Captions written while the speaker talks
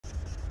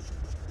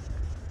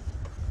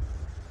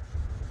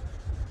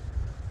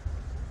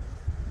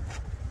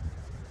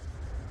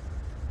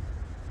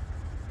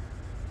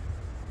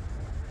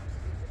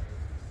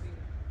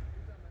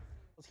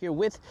Here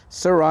with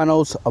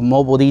Serranos, a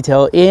mobile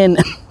detail in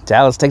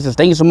Dallas, Texas.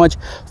 Thank you so much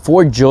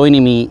for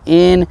joining me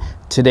in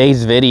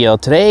today's video.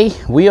 Today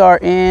we're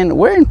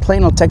in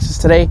Plano, Texas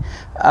today,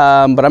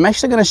 but I'm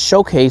actually going to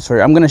showcase,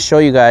 or I'm going to show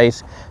you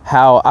guys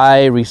how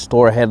I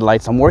restore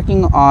headlights. I'm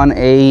working on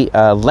a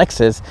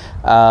LEXUS,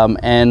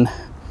 and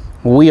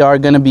we are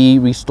going to be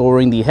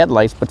restoring the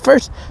headlights. But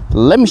first,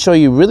 let me show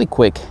you really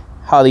quick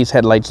how these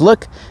headlights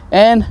look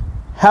and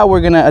how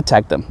we're going to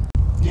attack them.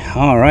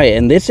 All right,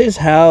 and this is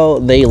how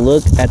they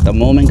look at the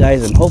moment,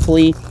 guys, and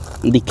hopefully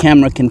the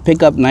camera can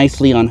pick up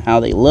nicely on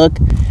how they look.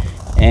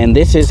 And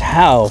this is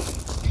how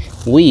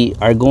we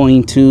are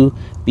going to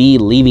be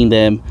leaving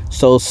them,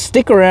 so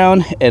stick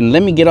around and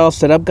let me get all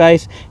set up,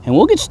 guys, and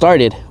we'll get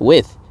started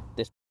with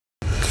this.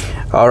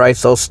 All right,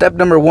 so step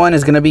number one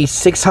is going to be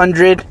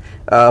 600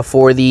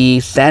 for the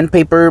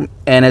sandpaper,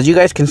 and as you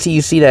guys can see,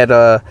 you see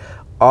that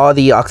all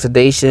the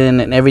oxidation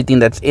and everything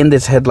that's in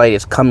this headlight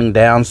is coming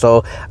down.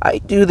 So I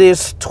do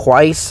this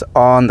twice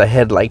on the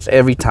headlights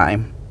every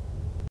time.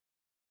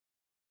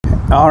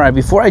 All right,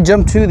 before I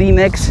jump to the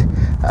next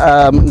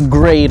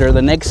grade or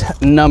the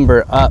next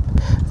number up,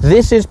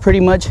 this is pretty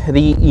much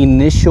the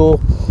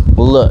initial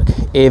look.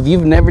 If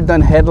you've never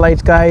done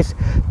headlights, guys,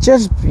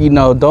 just,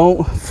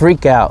 don't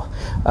freak out.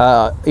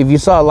 If you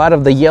saw a lot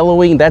of the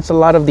yellowing, that's a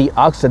lot of the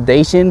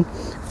oxidation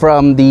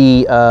from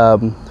the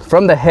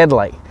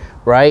headlight.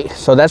 Right,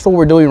 so that's what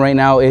we're doing right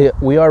now.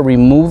 We are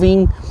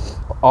removing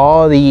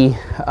all the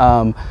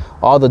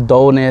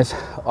dullness,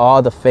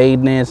 all the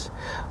fadeness,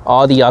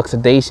 all the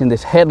oxidation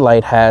this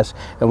headlight has,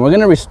 and we're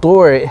going to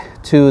restore it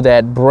to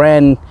that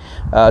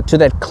to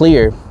that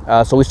clear.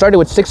 So we started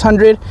with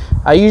 600.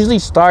 I usually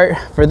start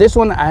for this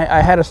one.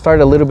 I had to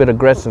start a little bit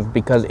aggressive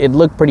because it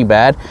looked pretty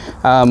bad,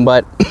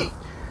 but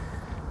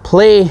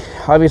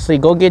obviously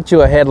go get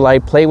you a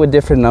headlight, play with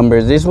different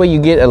numbers. This way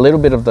you get a little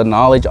bit of the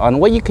knowledge on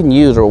what you can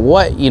use, or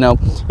what,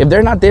 if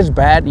they're not this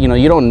bad,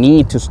 you don't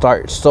need to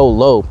start so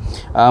low.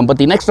 But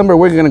the next number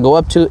we're going to go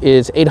up to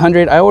is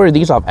 800. I ordered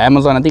these off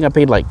Amazon. I think I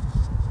paid like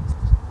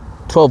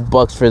 12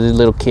 bucks for this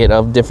little kit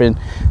of different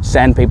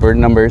sandpaper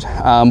numbers.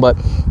 But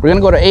we're going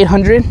to go to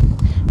 800,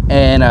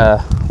 and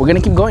we're going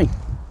to keep going.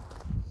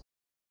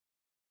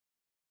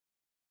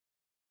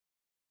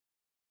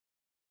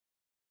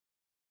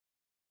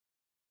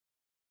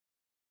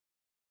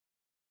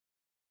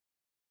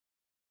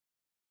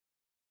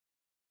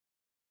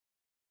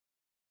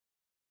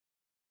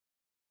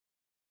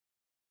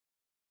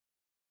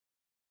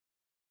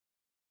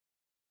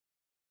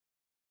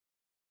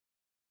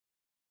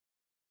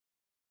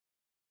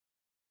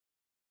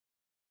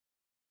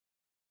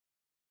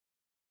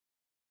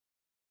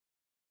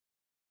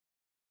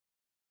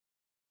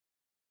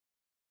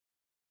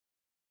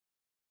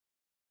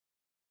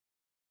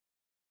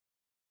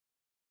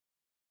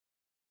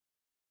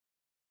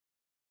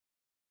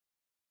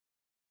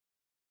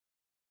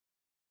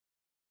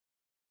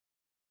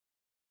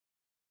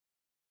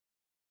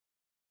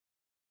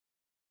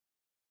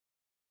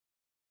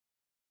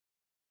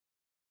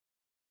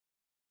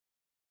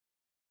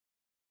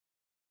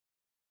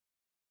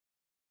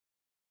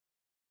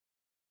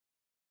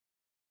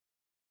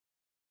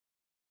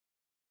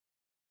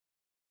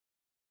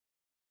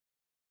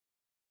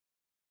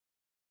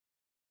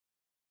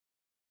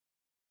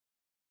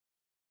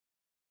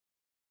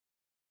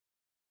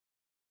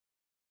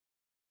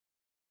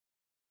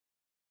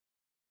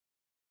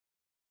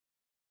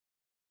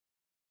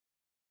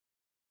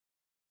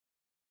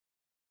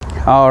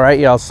 All right,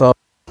 y'all, so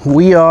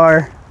we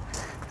are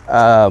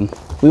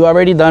we've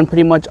already done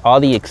pretty much all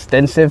the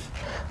extensive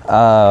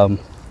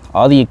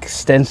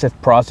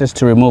process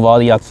to remove all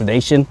the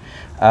oxidation.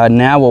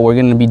 Now what we're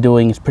going to be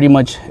doing is pretty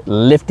much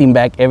lifting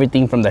back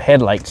everything from the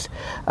headlights.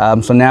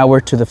 So now we're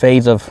to the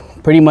phase of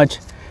pretty much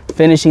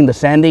finishing the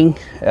sanding.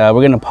 We're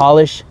going to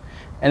polish,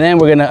 and then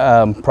we're going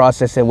to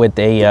process it with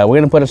we're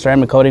going to put a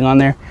ceramic coating on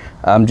there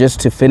just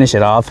to finish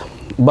it off.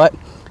 But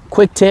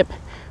quick tip,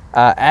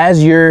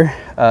 as you're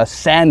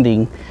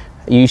sanding,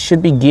 you should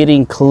be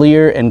getting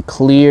clear and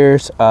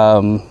clears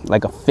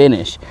like a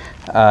finish.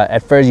 At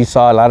first you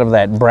saw a lot of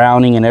that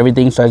browning and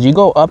everything, so as you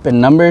go up in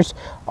numbers,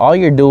 all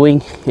you're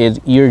doing is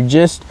you're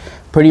just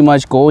pretty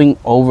much going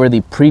over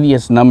the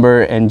previous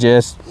number and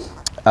just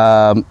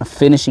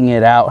finishing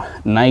it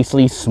out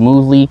nicely,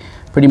 smoothly,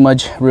 pretty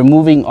much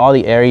removing all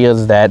the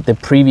areas that the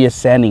previous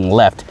sanding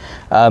left.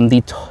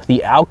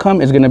 The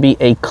outcome is going to be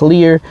a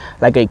clear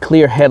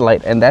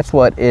headlight, and that's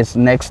what is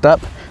next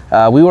up.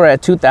 We were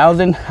at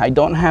 2,000. I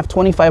don't have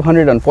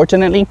 2,500,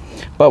 unfortunately,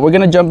 but we're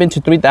going to jump into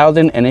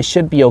 3,000, and it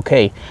should be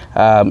okay.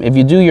 If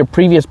you do your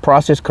previous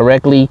process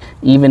correctly,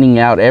 evening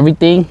out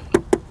everything,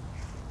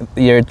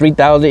 your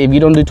 3,000, if you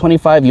don't do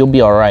 25, you'll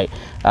be all right.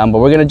 But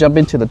we're going to jump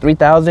into the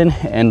 3,000,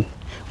 and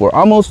we're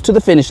almost to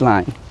the finish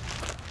line.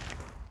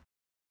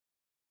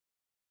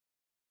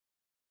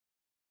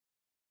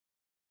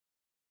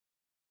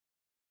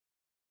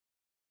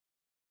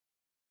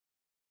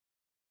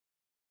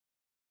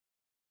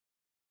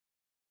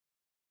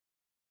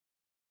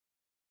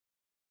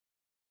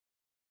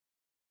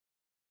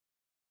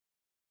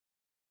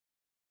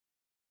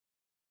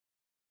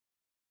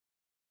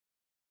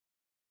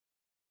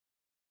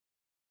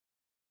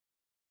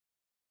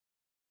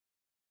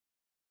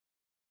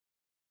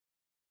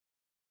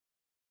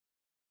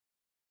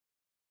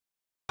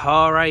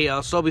 All right,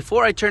 y'all. So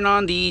before I turn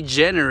on the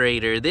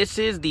generator, this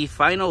is the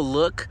final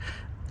look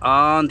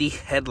on the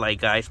headlight,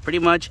 guys. Pretty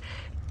much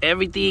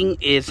everything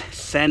is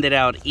sanded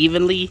out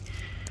evenly,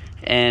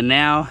 and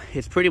now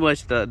it's pretty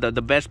much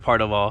the best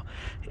part of all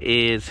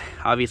is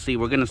obviously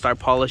we're gonna start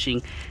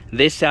polishing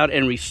this out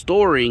and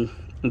restoring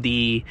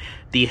the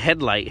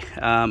headlight,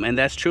 and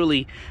that's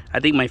truly, I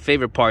think, my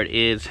favorite part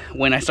is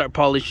when I start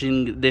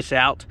polishing this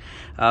out.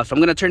 So I'm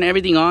gonna turn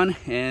everything on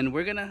and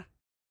we're gonna.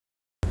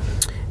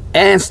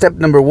 And step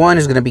number one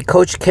is going to be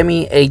Coach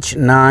Chemi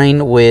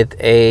H9 with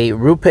a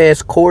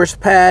Rupes coarse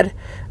pad,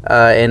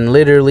 and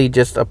literally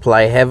just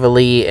apply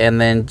heavily and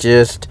then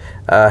just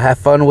have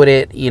fun with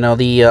it. You know,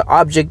 the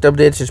object of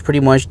this is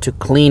pretty much to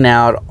clean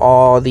out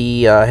all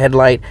the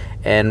headlight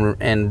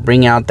and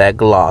bring out that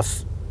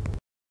gloss.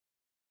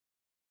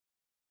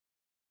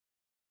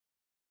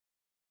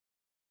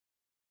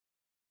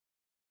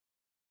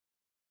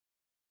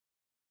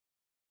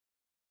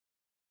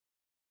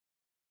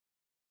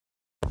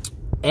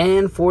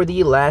 And for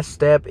the last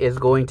step is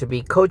going to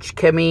be Coach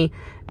Chemi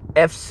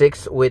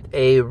F6 with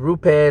a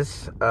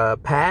Rupes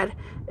pad.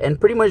 And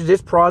pretty much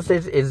this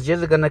process is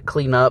just going to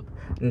clean up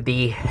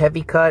the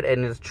heavy cut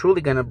and is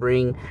truly going to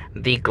bring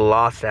the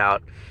gloss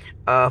out.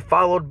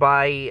 Followed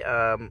by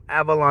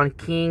Avalon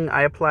King.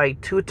 I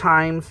applied 2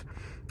 times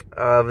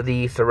of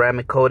the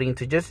ceramic coating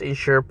to just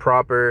ensure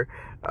proper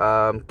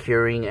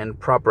curing and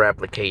proper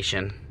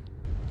application.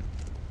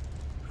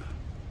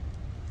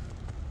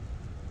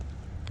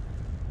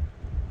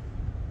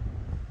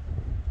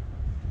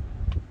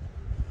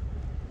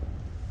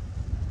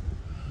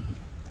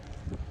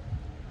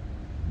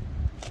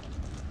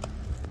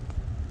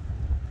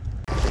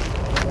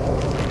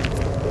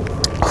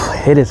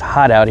 It is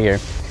hot out here,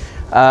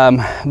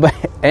 but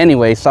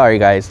anyway, sorry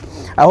guys.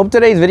 I hope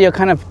today's video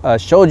kind of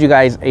showed you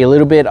guys a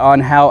little bit on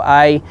how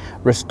I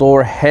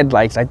restore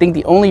headlights. I think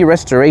the only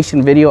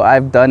restoration video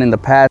I've done in the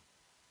past,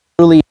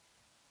 really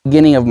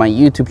beginning of my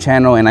YouTube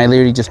channel, and I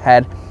literally just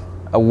had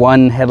a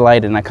one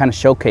headlight and I kind of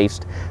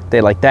showcased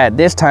it like that.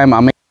 This time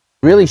I'm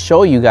really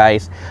show you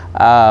guys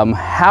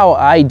how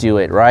I do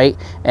it, right?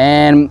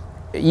 And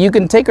you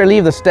can take or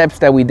leave the steps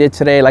that we did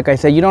today. Like I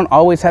said, you don't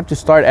always have to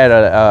start at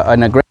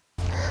an aggressive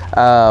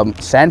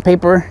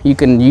sandpaper. You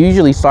can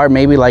usually start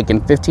maybe like in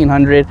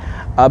 1500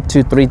 up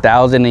to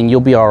 3000 and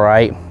you'll be all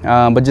right.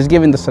 But just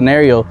given the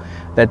scenario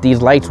that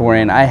these lights were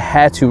in, I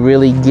had to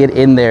really get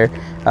in there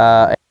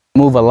and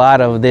move a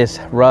lot of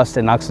this rust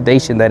and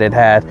oxidation that it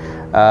had.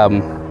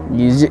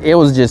 It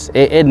was just,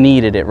 it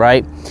needed it,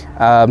 right?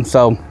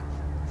 So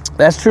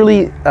that's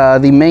truly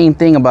the main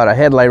thing about a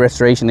headlight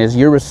restoration is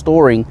you're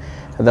restoring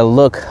the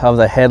look of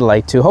the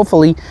headlight to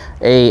hopefully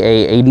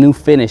a new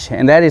finish,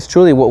 and that is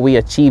truly what we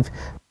achieve.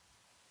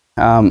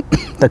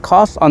 The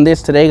cost on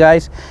this today,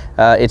 guys,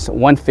 it's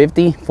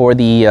 $150 for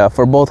the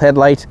for both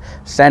headlights,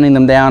 sanding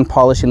them down,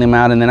 polishing them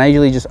out, and then I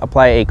usually just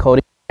apply a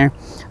coating there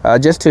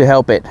just to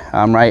help it,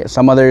 right?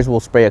 Some others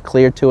will spray a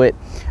clear to it,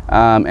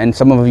 and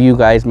some of you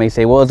guys may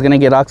say, well, it's gonna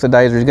get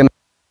oxidized, or it's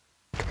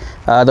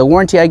gonna the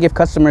warranty I give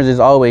customers is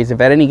always,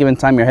 if at any given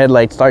time your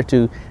headlights start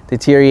to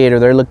deteriorate or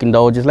they're looking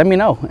dull, just let me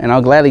know and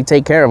I'll gladly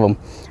take care of them.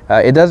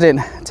 It doesn't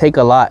take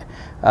a lot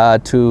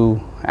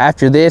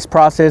after this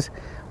process.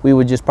 We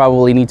would just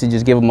probably need to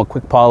just give them a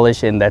quick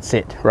polish and that's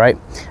it, right?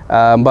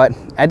 But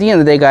at the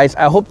end of the day, guys,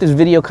 I hope this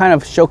video kind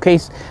of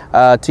showcased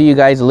to you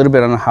guys a little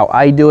bit on how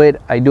I do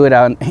it. I do it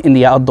out in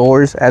the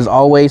outdoors as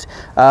always,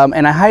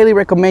 and I highly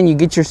recommend you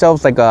get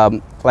yourselves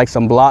like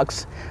some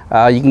blocks.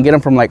 You can get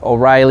them from like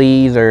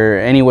O'Reilly's or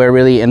anywhere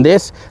really, and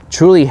this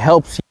truly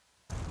helps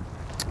you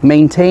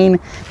maintain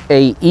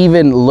a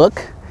even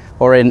look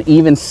or an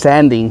even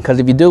sanding, because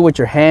if you do it with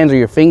your hands or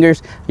your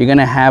fingers, you're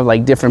gonna have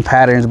like different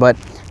patterns. But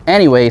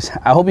anyways,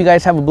 I hope you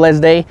guys have a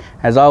blessed day.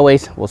 As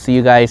always, we'll see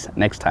you guys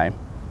next time.